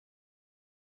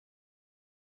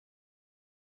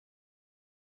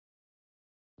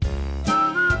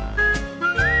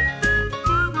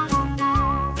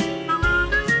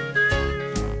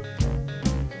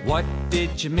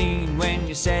did you mean when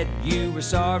you said you were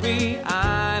sorry?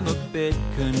 I'm a bit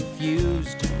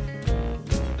confused.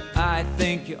 I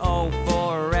think you owe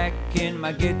for wrecking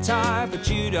my guitar, but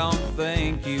you don't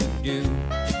think you do.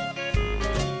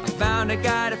 I found a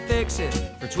guy to fix it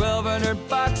for 1,200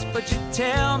 bucks, but you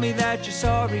tell me that you're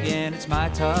sorry and it's my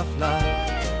tough luck.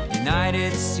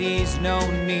 United sees no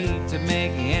need to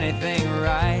make anything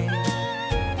right.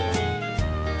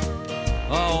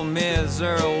 Oh, Ms.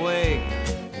 Earlwig,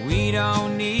 we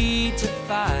don't need to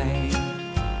fight.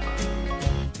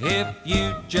 If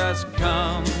you just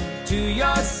come to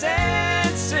your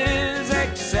senses,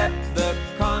 accept the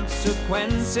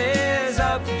consequences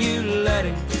of you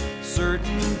letting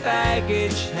certain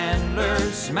baggage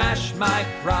handlers smash my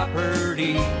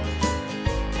property.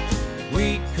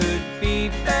 We could be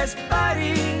best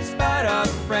buddies, but our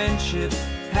friendship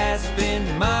has been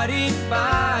muddied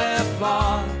by a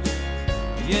flaw.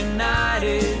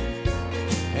 United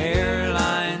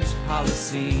Airlines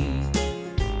policy.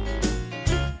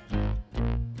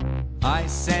 I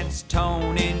sense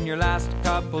tone in your last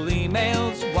couple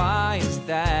emails. Why is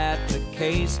that the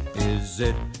case? Is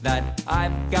it that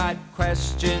I've got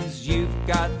questions, you've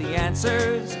got the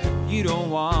answers you don't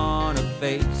want to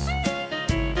face?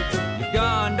 You've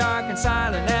gone dark and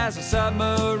silent as a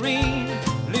submarine,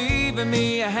 leaving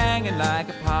me hanging like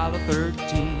Apollo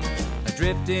 13.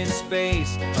 Adrift in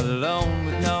space, alone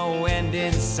with no end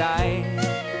in sight.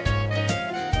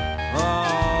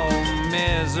 Oh,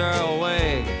 Ms.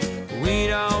 Earlwig, we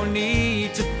don't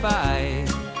need to fight.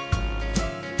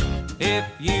 If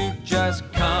you just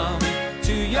come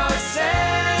to your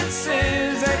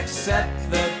senses, accept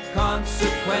the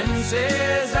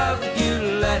consequences of you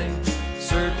letting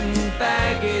certain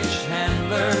baggage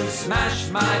handlers smash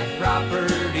my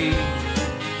property.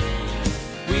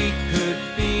 We could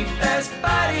be best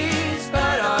buddies,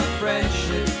 but our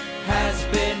friendship has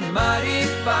been muddied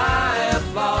by a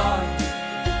flaw.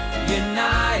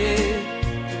 United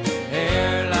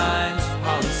Airlines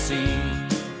policy.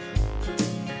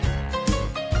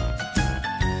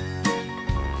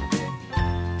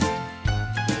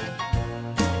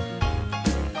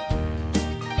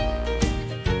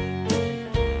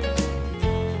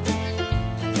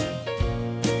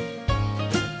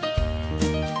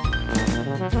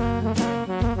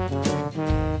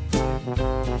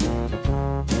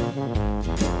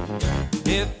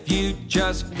 If you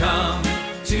just come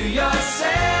to your